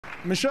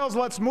Michelle's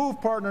Let's Move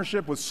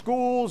partnership with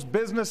schools,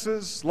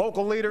 businesses,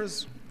 local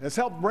leaders has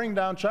helped bring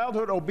down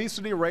childhood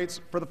obesity rates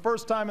for the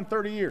first time in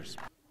 30 years.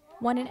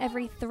 1 in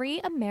every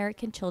 3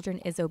 American children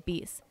is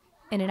obese.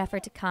 In an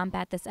effort to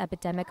combat this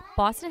epidemic,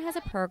 Boston has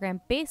a program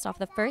based off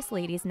the First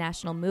Lady's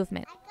national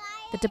movement.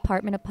 The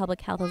Department of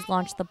Public Health has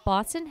launched the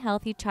Boston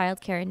Healthy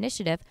Childcare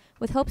Initiative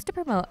with hopes to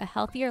promote a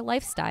healthier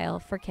lifestyle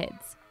for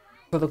kids.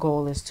 So the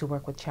goal is to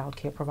work with child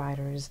care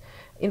providers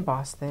in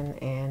Boston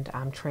and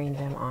train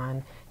them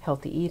on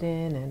healthy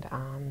eating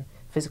and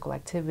physical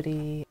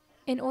activity.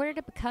 In order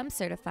to become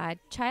certified,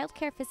 child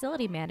care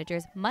facility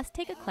managers must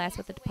take a class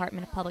with the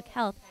Department of Public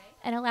Health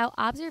and allow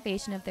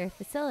observation of their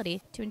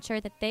facility to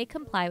ensure that they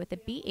comply with the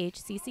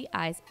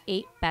BHCCI's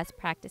 8 best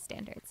practice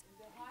standards.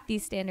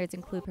 These standards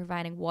include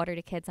providing water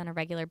to kids on a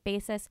regular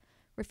basis,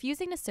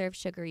 refusing to serve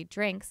sugary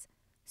drinks,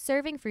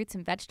 serving fruits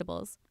and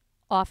vegetables,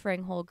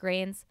 offering whole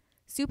grains,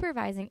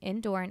 supervising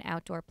indoor and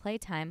outdoor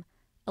playtime,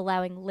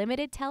 allowing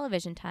limited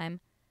television time,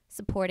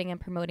 supporting and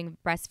promoting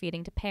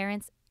breastfeeding to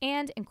parents,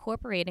 and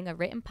incorporating a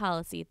written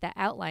policy that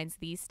outlines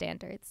these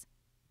standards.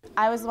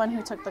 I was the one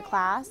who took the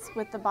class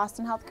with the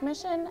Boston Health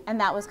Commission, and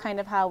that was kind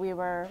of how we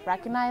were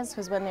recognized,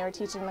 because when they were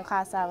teaching the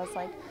class, I was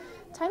like,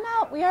 time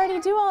out, we already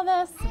do all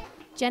this.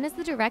 Jen is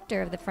the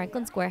director of the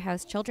Franklin Square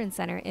House Children's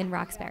Center in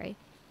Roxbury.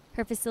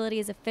 Her facility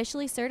is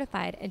officially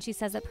certified, and she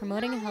says that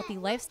promoting a healthy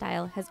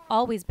lifestyle has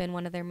always been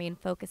one of their main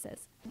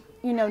focuses.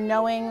 You know,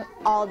 knowing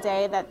all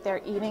day that they're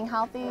eating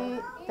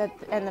healthy,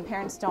 and the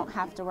parents don't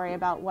have to worry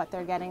about what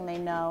they're getting. They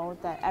know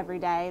that every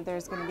day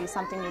there's going to be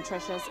something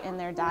nutritious in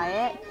their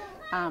diet.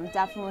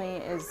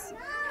 Definitely is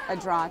a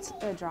draw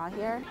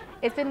here.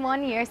 It's been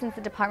 1 year since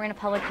the Department of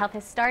Public Health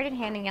has started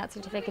handing out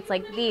certificates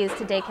like these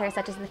to daycares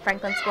such as the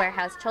Franklin Square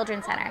House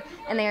Children's Center,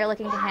 and they are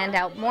looking to hand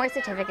out more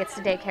certificates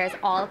to daycares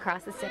all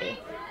across the city.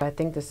 I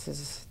think this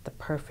is the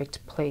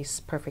perfect place,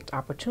 perfect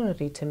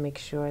opportunity to make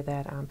sure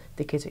that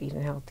the kids are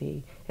eating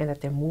healthy and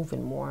that they're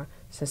moving more,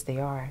 since they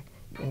are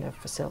in a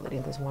facility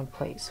in this one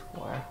place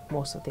for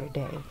most of their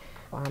day.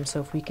 So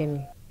if we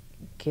can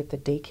get the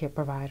daycare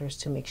providers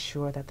to make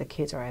sure that the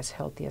kids are as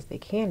healthy as they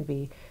can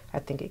be, I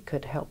think it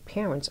could help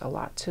parents a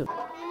lot too.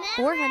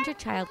 400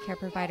 child care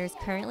providers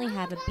currently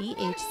have a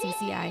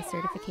BHCCI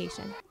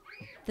certification.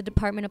 The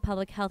Department of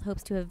Public Health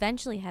hopes to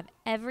eventually have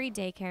every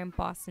daycare in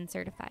Boston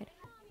certified.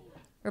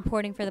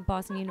 Reporting for the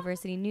Boston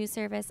University News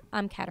Service,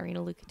 I'm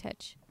Katarina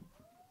Luketich.